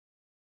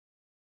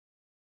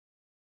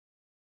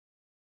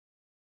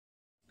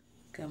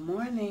Good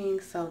morning.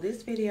 So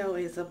this video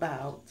is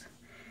about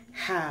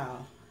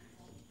how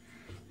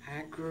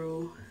I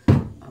grew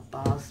a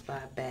bald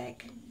spot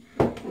back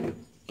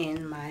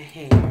in my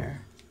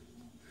hair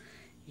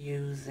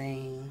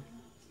using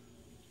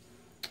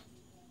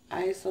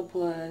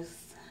Xoxo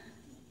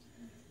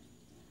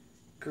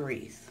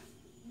grease.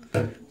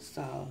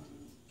 So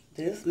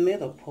this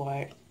middle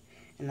part,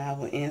 and I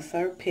will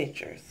insert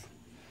pictures.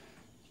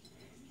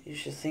 You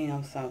should see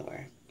them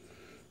somewhere.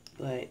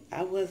 But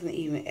I wasn't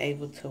even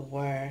able to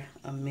wear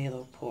a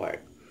middle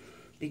part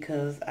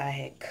because I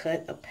had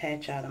cut a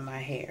patch out of my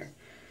hair.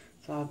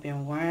 So I've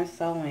been wearing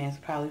sew-ins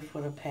probably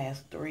for the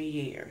past 3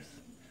 years.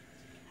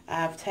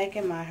 I've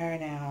taken my hair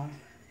down,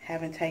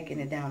 haven't taken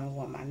it down and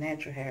worn my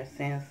natural hair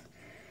since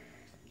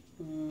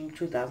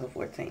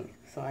 2014.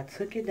 So I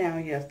took it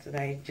down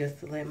yesterday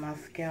just to let my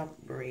scalp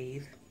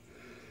breathe.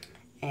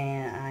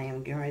 And I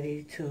am getting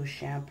ready to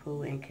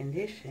shampoo and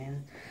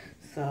condition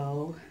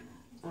so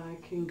I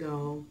can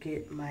go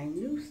get my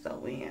new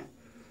sew-in.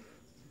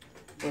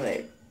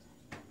 But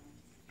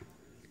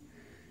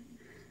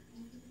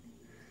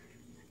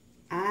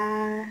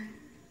I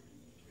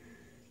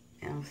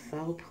am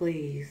so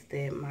pleased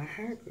that my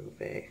hair grew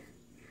back.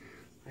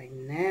 Like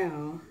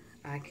now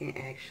I can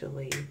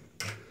actually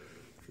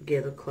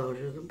get a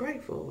closure to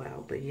break for a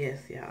while. But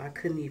yes, y'all, I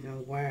couldn't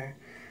even wear.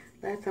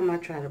 Last time I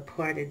tried to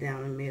part it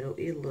down the middle,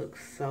 it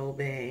looked so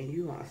bad. And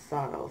you all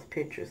saw those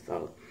pictures.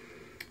 So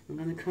I'm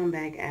going to come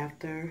back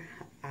after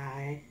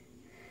I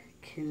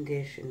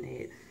condition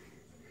it.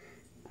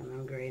 And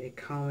I'm ready to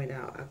comb it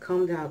out. I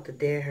combed out the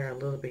dead hair a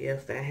little bit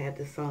yesterday. I had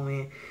to sew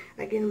in.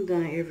 I get them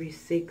done every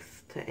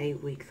 6 to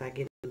 8 weeks. I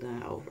get them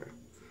done over.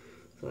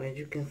 So as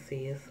you can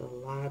see, it's a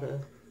lot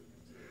of.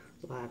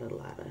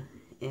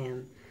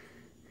 And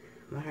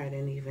my hair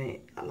didn't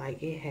even,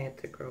 like, it had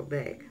to grow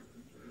back.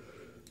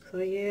 So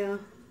yeah,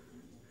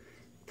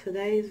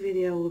 today's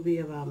video will be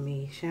about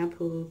me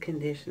shampoo,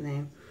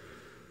 conditioning,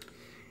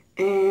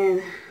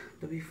 and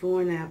the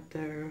before and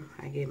after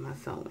I get my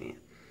sew-in.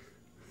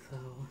 So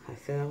I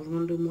said I was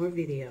going to do more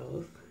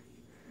videos,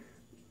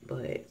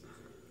 but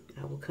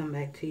I will come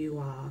back to you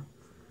all.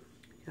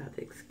 You have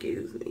to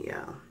excuse me,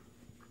 y'all.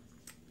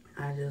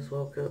 I just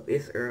woke up.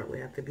 It's early.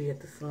 I have to be at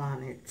the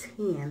salon at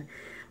 10.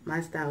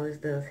 My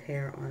stylist does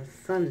hair on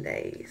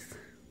Sundays.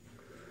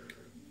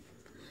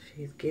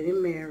 She's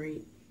getting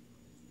married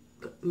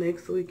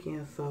next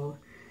weekend, so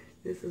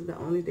this is the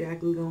only day I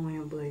can go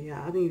in. But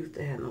yeah, I didn't used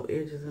to have no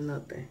edges or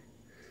nothing.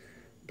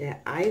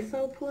 That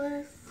Xoxo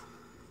Plus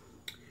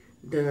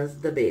does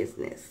the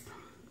business.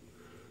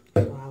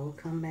 So I will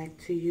come back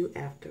to you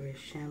after it's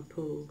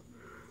shampoo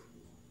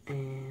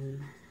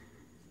and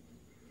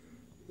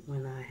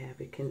when I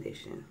have it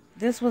conditioned.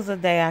 This was the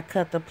day I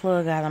cut the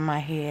plug out of my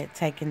head,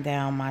 taking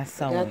down my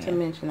sew-in. Not to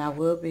mention, I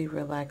will be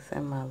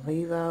relaxing my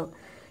leave out,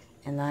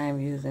 and I am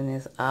using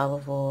this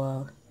olive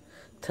oil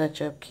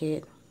touch-up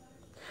kit.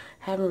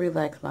 Haven't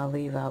relaxed my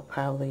leave out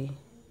probably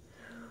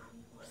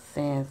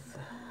since,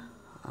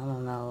 I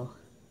don't know,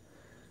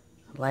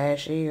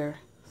 last year.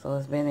 So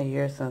it's been a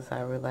year since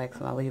I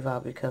relaxed my leave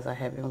out because I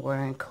have been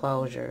wearing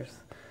closures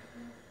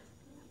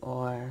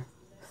or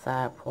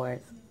side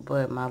parts,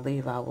 but my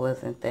leave out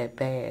wasn't that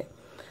bad.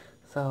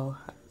 So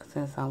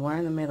since I'm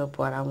wearing the middle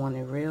part, I want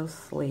it real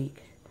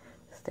sleek.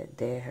 It's that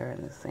dead hair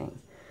in the sink.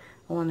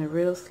 I want it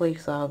real sleek,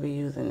 so I'll be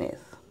using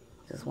this.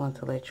 Just want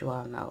to let you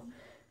all know.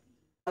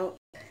 Oh,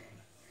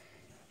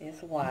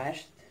 it's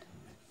washed,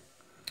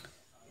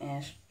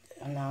 and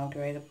now I'm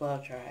ready to blow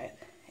dry it.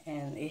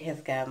 And it has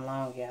gotten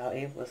long, y'all.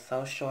 It was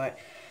so short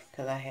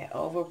because I had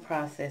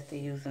over-processed it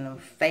using them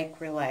fake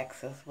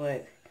relaxers.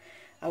 But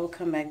I will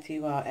come back to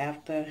you all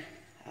after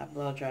I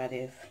blow dry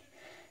this.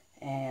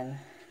 And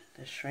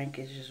the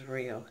shrinkage is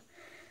real.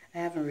 I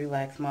haven't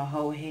relaxed my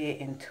whole head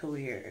in 2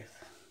 years.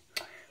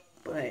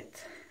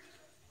 But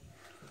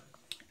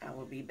I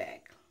will be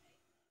back.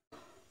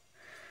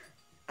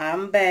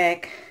 I'm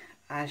back.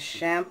 I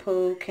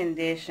shampoo,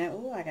 condition.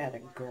 Oh, I got a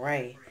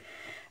gray.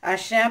 I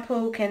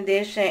shampoo,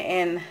 condition,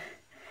 and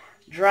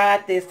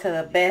dried this to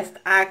the best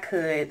I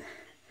could.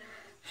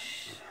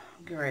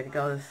 I'm getting ready to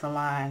go to the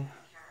salon.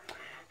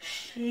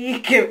 She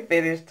can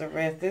finish the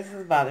rest. This is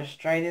about as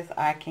straight as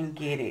I can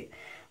get it.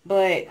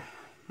 But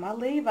my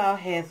leave out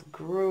has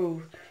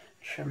grew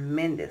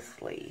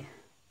tremendously.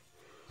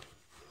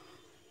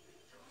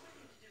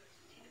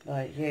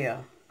 But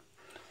yeah.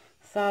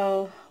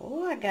 So,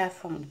 oh, I got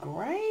some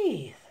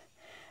grays.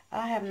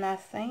 I have not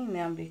seen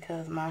them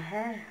because my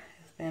hair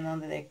has been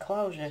under that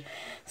closure.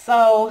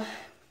 So,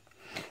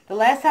 the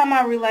last time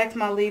I relaxed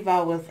my leave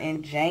out was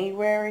in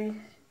January.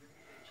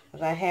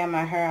 Because I had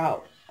my hair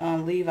out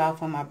on leave out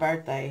for my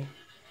birthday.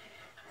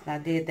 And I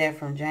did that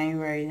from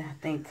January, I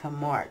think, to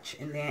March.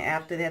 And then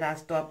after that, I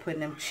started putting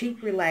them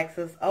cheap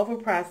relaxers,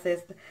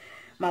 over-processed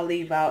my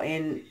leave out.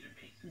 And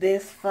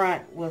this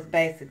front was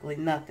basically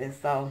nothing.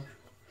 So,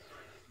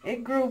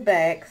 it grew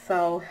back.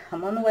 So,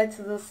 I'm on the way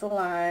to the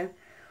salon.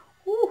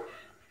 Whew.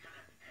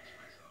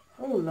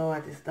 Oh,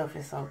 Lord, this stuff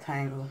is so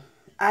tangled.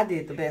 I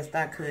did the best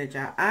I could,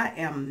 y'all. I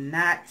am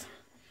not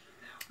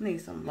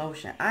Need some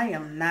lotion. I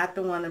am not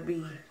the one to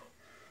be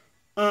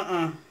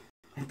to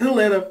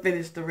let her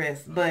finish the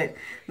rest. But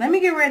let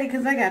me get ready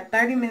because I got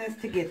 30 minutes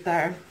to get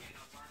there.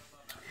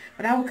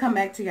 But I will come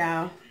back to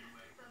y'all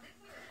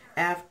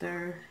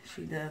after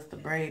she does the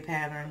braid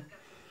pattern.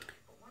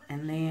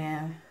 And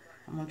then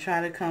I'm going to try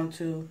to come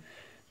to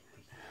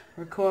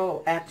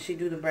record after she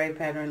do the braid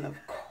pattern. Of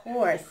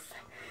course,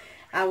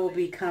 I will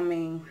be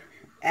coming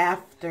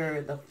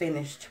after the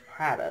finished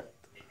product.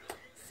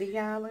 See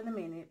y'all in a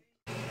minute.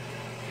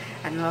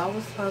 I know I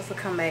was supposed to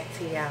come back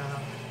to y'all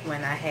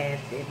when I had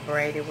it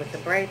braided with the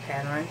braid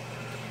pattern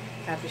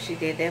after she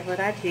did that, but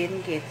I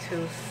didn't get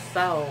to.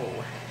 So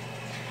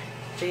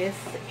this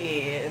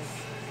is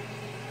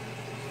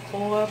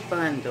 4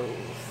 bundles,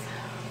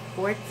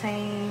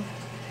 14,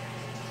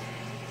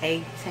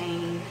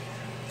 18,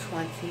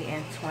 20,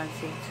 and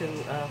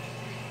 22 of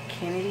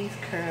Kennedy's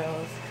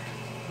Curls.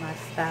 My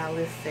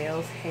stylist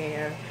sells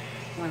hair.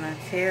 When I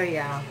tell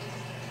y'all,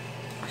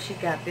 she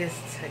got this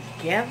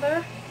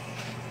together.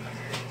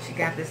 She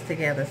got this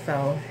together.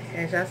 So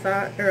as y'all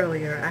saw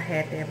earlier, I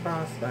had that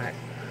bald spot.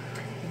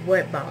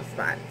 What bald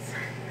spots?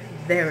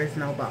 There is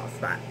no bald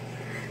spot.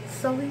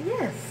 So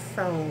yes,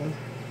 so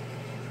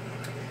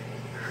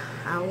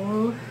I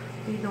will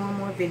be doing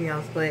more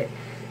videos, but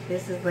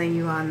this is letting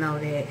you all know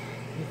that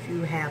if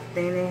you have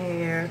thinning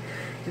hair,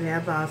 you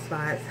have bald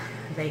spots,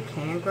 they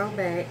can grow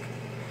back.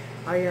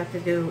 All you have to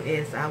do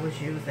is, I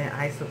was using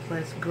Iso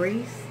Plus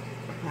grease.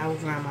 I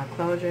was around my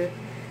closure.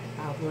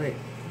 I would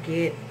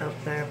get up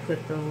there,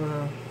 put the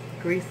little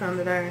grease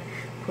under there,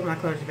 put my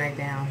closure back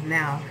down.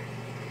 Now,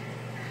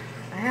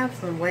 I have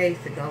some ways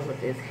to go with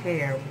this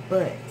hair,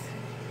 but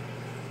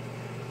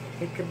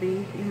it could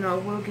be, you know,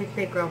 will get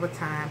thicker over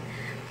time.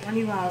 One of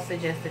you all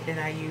suggested that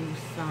I use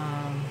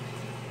some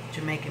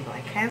Jamaican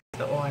black castor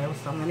oil,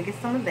 so I'm going to get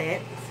some of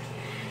that.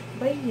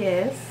 But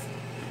yes,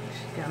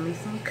 she got me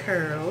some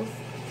curls.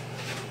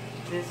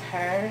 This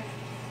hair,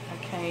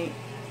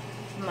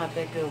 I'm not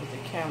that good with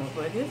the camera,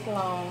 but it's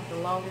long. The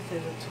longest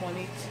is a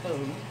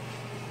 22.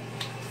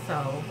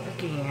 So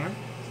again,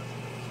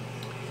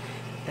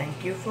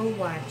 thank you for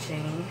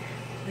watching.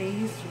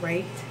 Please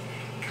rate,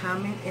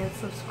 comment, and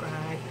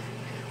subscribe.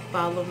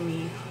 Follow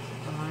me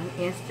on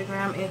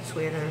Instagram and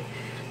Twitter.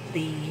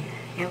 The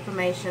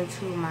information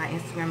to my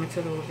Instagram and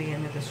Twitter will be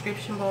in the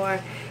description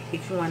bar.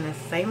 If you're in the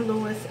St.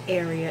 Louis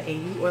area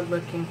and you are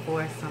looking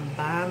for some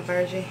bomb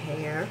virgin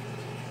hair,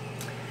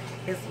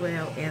 as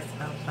well as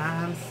a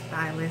bomb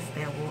stylist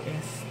that will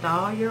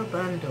install your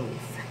bundles,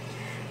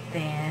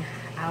 then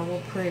I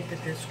will put the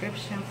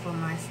description for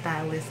my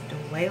stylist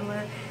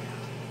Dwayla,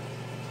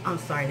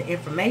 the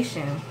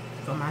information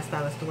for my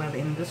stylist Dwayla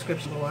in the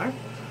description bar,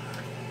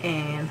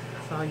 and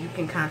so you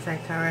can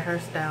contact her at her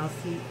style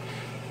sheet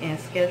and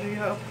schedule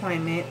your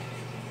appointment,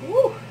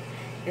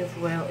 as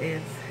well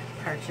as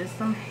purchase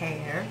some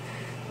hair.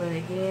 But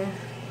again,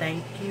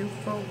 thank you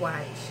for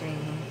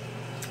watching.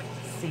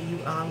 See you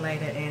all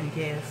later. And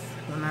yes,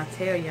 when I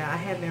tell y'all, I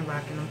have been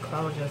rocking them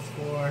closures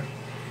for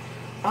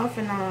off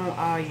and on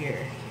all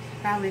year,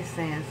 probably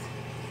since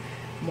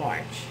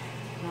March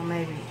or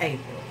maybe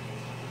April.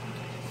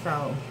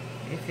 So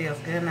it feels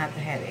good not to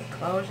have that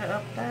closure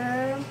up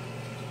there.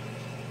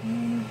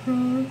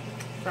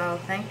 So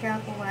thank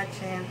y'all for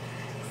watching.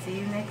 See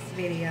you next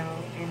video,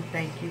 and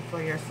thank you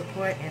for your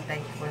support, and thank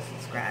you for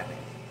subscribing.